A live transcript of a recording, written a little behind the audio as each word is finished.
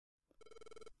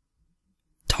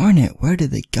Darn it, where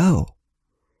did they go?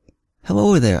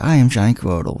 Hello there, I am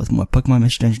GiantGrotle with more Pokemon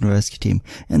Mission Engine Rescue Team.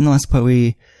 In the last part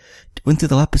we went through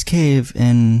the Lapis Cave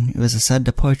and it was a sad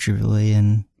departure really,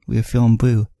 and we were feeling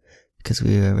blue because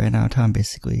we ran out of time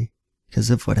basically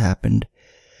because of what happened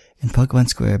in Pokemon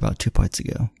Square about 2 parts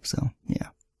ago. So yeah.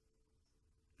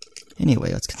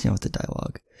 Anyway, let's continue with the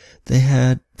dialogue. They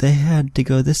had to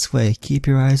go this way. Keep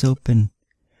your eyes open.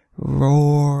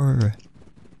 Roar.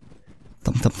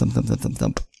 Thump thump thump thump thump thump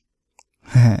thump.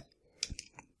 Da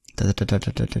da da da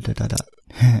da da da da da.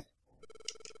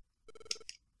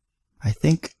 I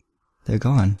think they're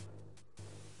gone.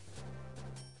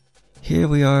 Here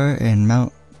we are in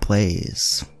Mount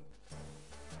Blaze.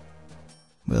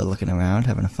 We're looking around,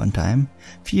 having a fun time.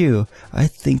 Phew, I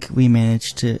think we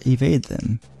managed to evade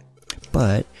them.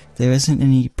 But there isn't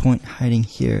any point hiding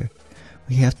here.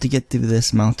 We have to get through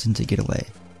this mountain to get away.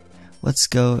 Let's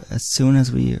go as soon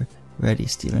as we're ready,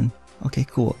 Steven. Okay,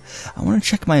 cool. I want to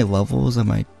check my levels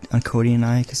on Cody and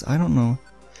I, because I don't know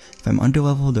if I'm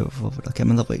under-leveled or over-leveled. Okay,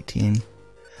 I'm at level 18.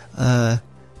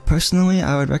 Personally,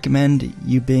 I would recommend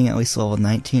you being at least level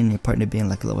 19 and your partner being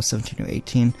like level 17 or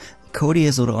 18. Cody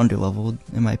is a little under-leveled,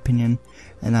 in my opinion,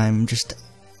 and I'm just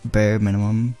bare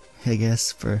minimum, I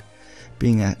guess, for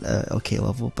being at a okay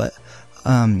level. But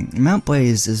Mount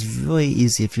Blaze is really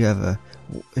easy if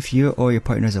you or your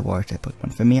partner is a water type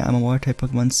Pokemon. For me, I'm a water type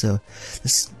Pokemon, so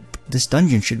this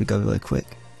dungeon should go really quick,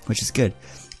 which is good.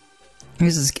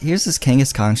 Here's this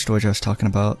Kangaskhan storage I was talking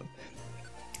about.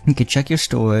 You can check your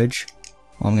storage.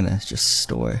 Well, I'm gonna just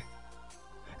store.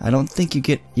 I don't think you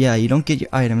get, yeah, you don't get your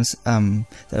items that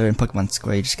are in Pokemon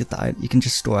Square. You just get you can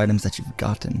just store items that you've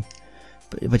gotten.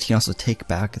 But you can also take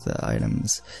back the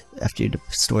items after you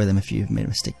store them if you've made a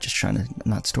mistake just trying to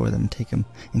not store them, take them,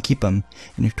 and keep them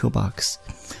in your toolbox.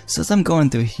 So as I'm going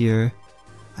through here,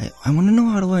 I want to know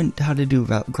how to learn how to do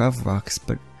gravel rocks,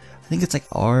 but I think it's like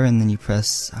R and then you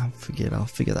press, I'll figure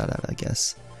that out, I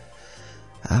guess.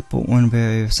 Apple,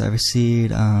 orangeberry, cyber seed,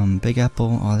 big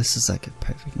apple. Oh, this is like a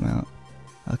perfect amount.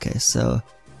 Okay, so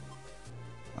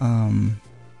I'm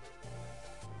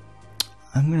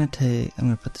gonna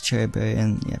put the cherry berry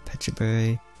in, yeah, pecha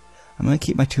berry. I'm gonna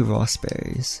keep my 2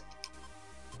 raspberries.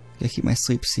 I'm gonna keep my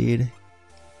sleep seed.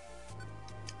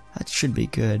 That should be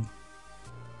good.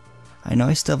 I know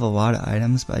I still have a lot of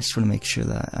items, but I just want to make sure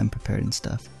that I'm prepared and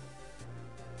stuff.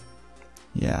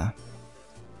 Yeah.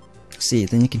 See,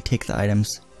 then you can take the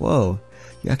items. Whoa,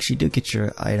 you actually do get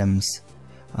your items.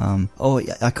 Oh,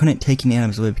 yeah, I couldn't take any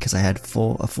items away because I had a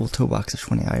full toolbox of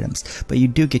 20 items. But you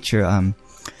do get your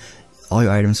all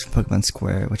your items from Pokemon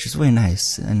Square, which is really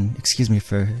nice. And excuse me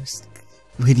for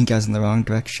leading you guys in the wrong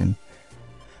direction.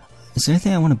 Is there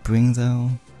anything I want to bring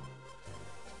though?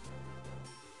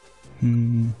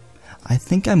 I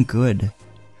think I'm good.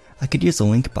 I could use the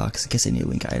link box in case I need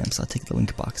link items, so I'll take the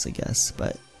link box, I guess.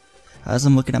 But as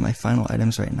I'm looking at my final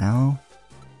items right now,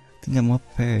 I think I'm well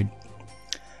prepared.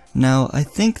 Now, I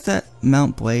think that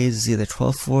Mount Blaze is either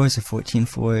 12 floors or 14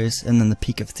 floors, and then the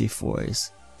peak of 3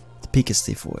 floors. The peak is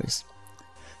 3 floors.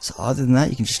 So other than that,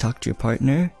 you can just talk to your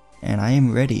partner, and I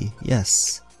am ready.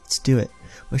 Yes, let's do it.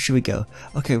 Where should we go?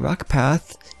 Okay, Rock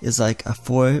Path is like a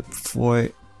 4-floor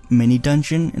mini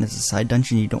dungeon, and it's a side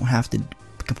dungeon. You don't have to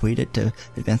complete it to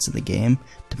advance in the game,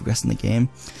 to progress in the game.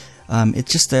 It's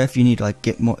just there if you need to like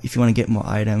if you want to get more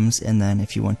items, and then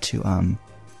if you want to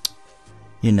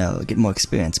you know, get more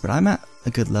experience. But I'm at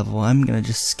a good level. I'm gonna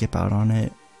just skip out on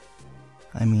it.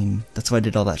 I mean, that's why I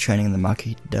did all that training in the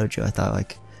Maki Dojo. I thought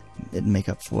like it'd make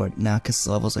up for it now because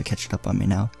the levels are catching up on me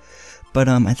now. But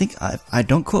I think I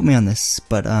don't quote me on this,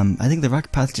 but I think the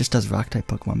Rock Path just does rock type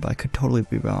Pokemon, but I could totally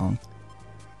be wrong.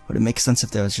 But it makes sense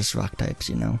if there was just rock types,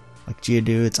 you know, like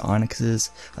Geodude, it's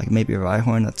Onyxes, like maybe a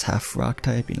Rhyhorn that's half rock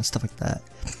type, you know, stuff like that.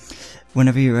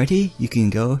 Whenever you're ready, you can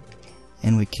go,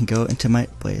 and we can go into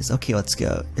Mount Blaze. Okay, let's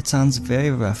go. It sounds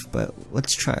very rough, but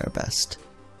let's try our best.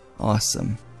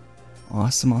 Awesome.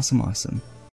 Awesome, awesome, awesome.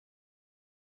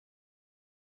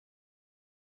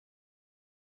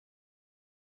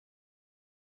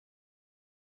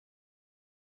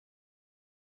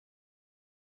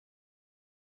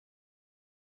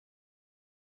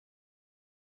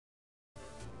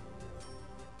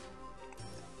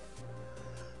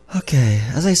 Okay,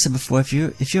 as I said before, if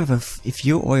you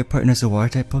or your partner's a water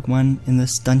type Pokemon in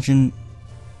this dungeon,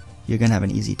 you're gonna have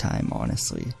an easy time,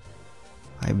 honestly.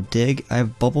 I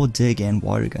have Bubble Dig and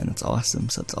Water Gun. That's awesome.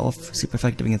 So it's all super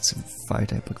effective against fire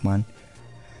type Pokemon.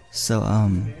 So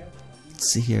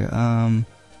let's see here.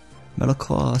 Metal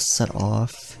Claw, Set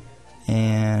Off,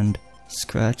 and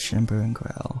Scratch, Ember, and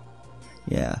Growl.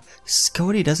 Yeah,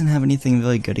 Cody doesn't have anything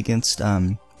really good against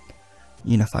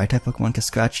you know, fire type Pokemon, because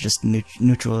Scratch just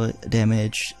neutral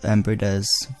damage, Ember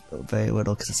does very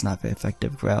little because it's not very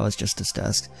effective, Growl is just a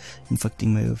stat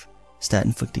inflicting move,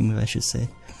 I should say,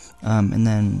 and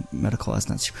then Medical is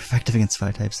not super effective against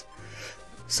fire types.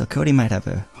 So Cody might have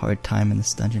a hard time in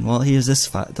this dungeon. Well, he uses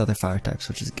the other fire types,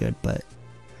 which is good, but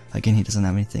again, he doesn't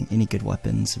have any good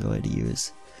weapons really to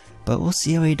use. But we'll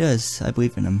see how he does. I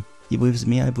believe in him. He believes in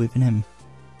me, I believe in him.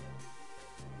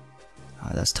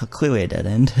 Oh, that's clearly a dead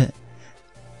end.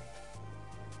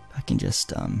 I can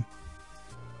just, let's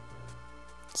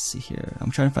see here.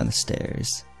 I'm trying to find the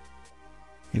stairs.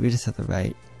 Maybe just at the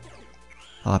right.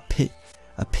 Oh,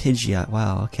 a Pidgeot.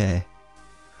 Wow, okay.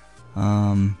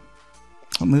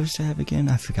 What moves do I have again?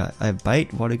 I forgot. I have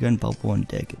Bite, Water Gun, Bubble, and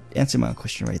Dig. Answer my own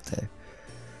question right there.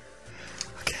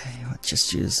 Okay, let's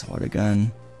just use Water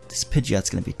Gun. This Pidgeot's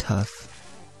gonna be tough.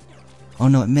 Oh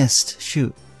no, it missed.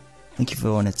 Shoot. Thank you for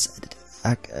on its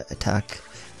attack.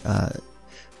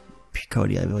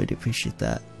 Cody, I really do appreciate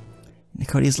that. And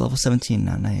Cody is level 17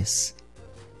 now, nice.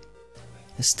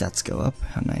 His stats go up.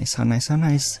 How nice, how nice, how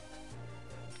nice.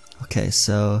 Okay,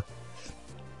 so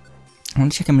I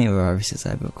want to check how many rare RVCs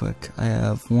I have real quick. I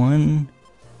have 1,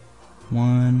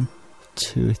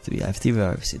 2, 3. I have 3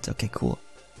 rare RVCs. Okay, cool.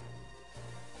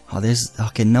 Oh, there's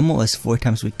okay. Numel is 4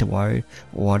 times weak to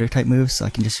water type moves, so I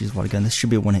can just use Water Gun. This should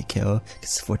be a 1-hit KO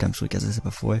because it's 4 times weak, as I said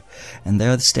before. And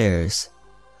there are the stairs.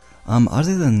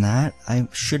 Other than that, I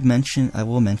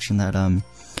will mention that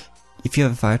if you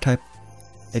have a fire type,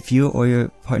 if you or your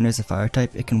partner is a fire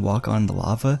type, it can walk on the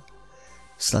lava.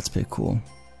 So that's pretty cool.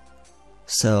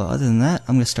 So other than that,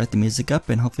 I'm gonna start the music up,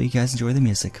 and hopefully you guys enjoy the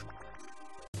music.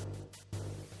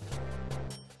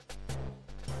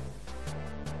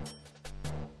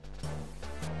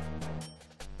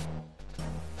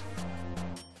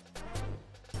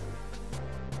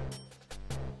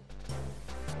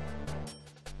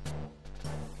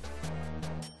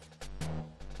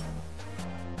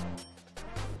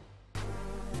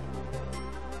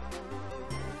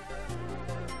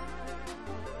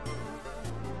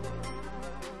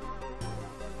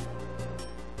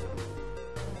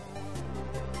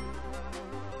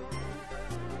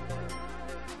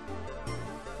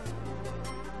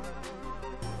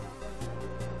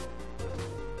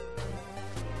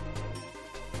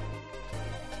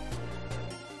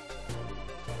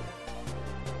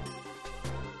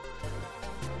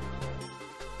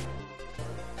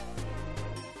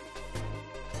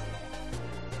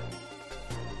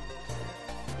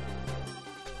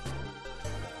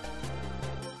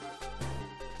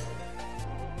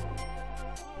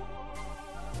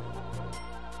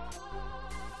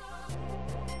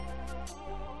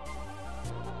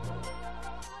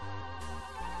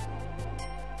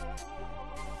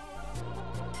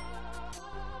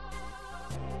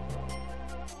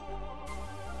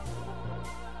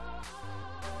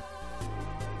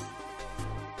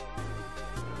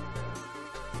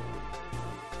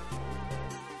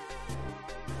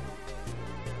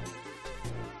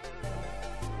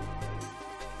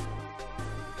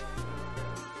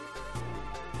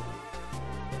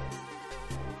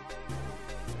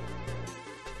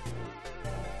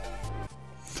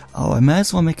 Oh, I might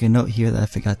as well make a note here that I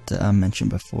forgot to mention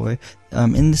before.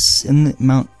 In the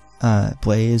Mount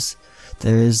Blaze,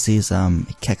 there is these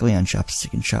Kecleon shops you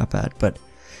can shop at, but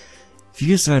if you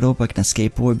just ride over like on a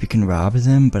skateboard, you can rob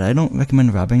them. But I don't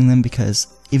recommend robbing them because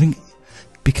they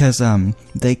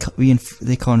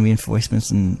call in reinforcements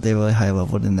and they're really high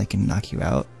leveled and they can knock you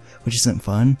out, which isn't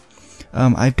fun.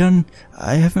 I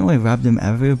haven't really robbed them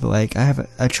ever, but like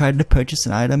I tried to purchase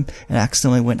an item and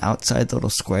accidentally went outside the little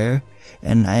square,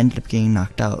 and I ended up getting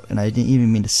knocked out, and I didn't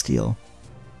even mean to steal.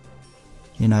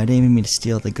 You know, I didn't even mean to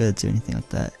steal the goods or anything like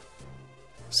that.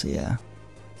 So yeah.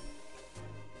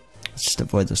 Let's just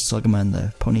avoid the Slugma,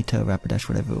 the Ponytail, Rapidash,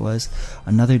 whatever it was.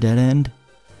 Another dead end.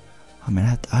 Oh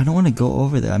man, I don't want to go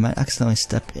over there. I might accidentally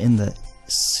step in the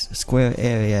square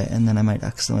area, and then I might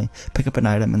accidentally pick up an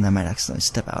item, and then I might accidentally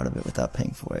step out of it without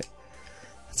paying for it.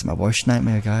 That's my worst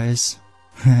nightmare, guys.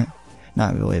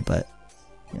 Not really, but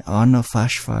oh no,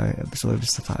 Flash Fire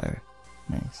absorbs the fire.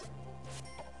 Nice.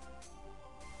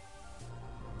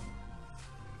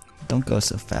 Don't go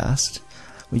so fast.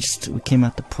 We came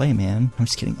out to play, man. I'm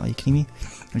just kidding. Are you kidding me?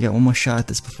 I got one more shot at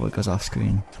this before it goes off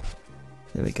screen.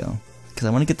 There we go. Because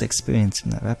I want to get the experience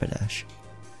from that Rapidash.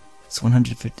 It's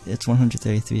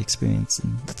 133 experience,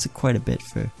 and that's quite a bit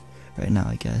for right now,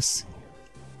 I guess.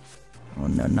 Oh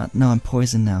no, no, I'm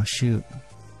poisoned now. Shoot.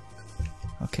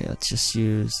 Okay, let's just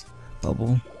use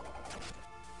Bubble.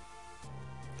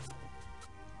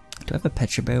 Do I have a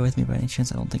Petra Berry with me by any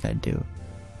chance? I don't think I do.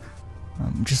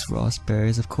 Just raw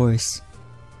berries, of course.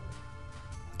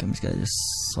 I'm just gonna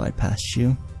slide past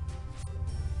you.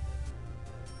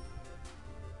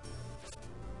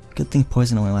 Good thing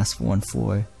poison only lasts for 1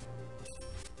 floor.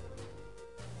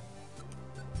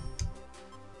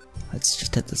 Let's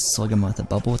just hit the slug him with a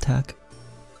bubble attack.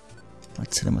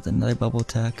 Let's hit him with another bubble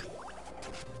attack.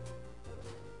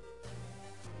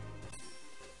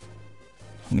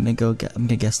 I'm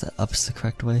gonna guess that up's the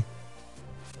correct way.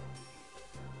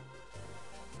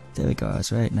 There we go, I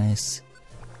was right, nice.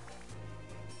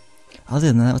 Other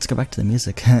than that, let's go back to the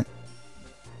music.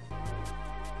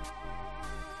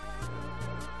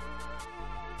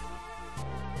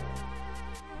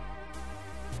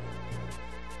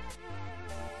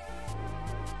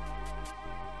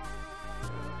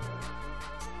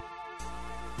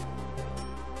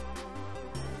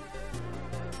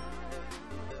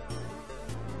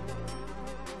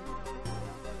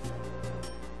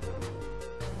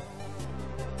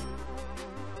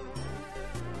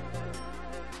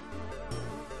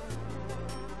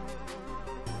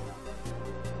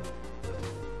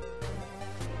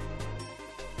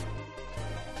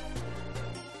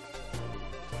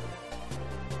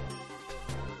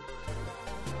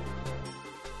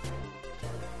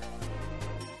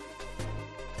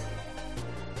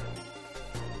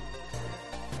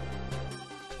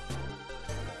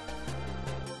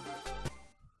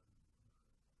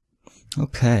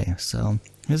 Okay, so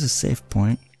here's a save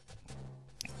point,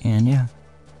 and yeah.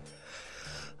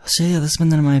 So yeah, this has been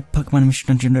the end of my Pokemon Mission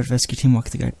Dungeon Rescue Team Walk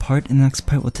the Guide part. In the next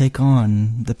part, we'll take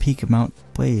on the peak of Mount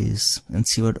Blaze and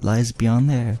see what lies beyond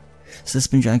there. So this has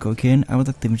been GiantGrotle again. I would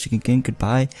like to wish you again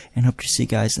goodbye, and hope to see you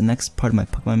guys in the next part of my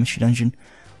Pokemon Mission Dungeon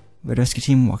Rescue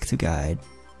Team Walk the Guide.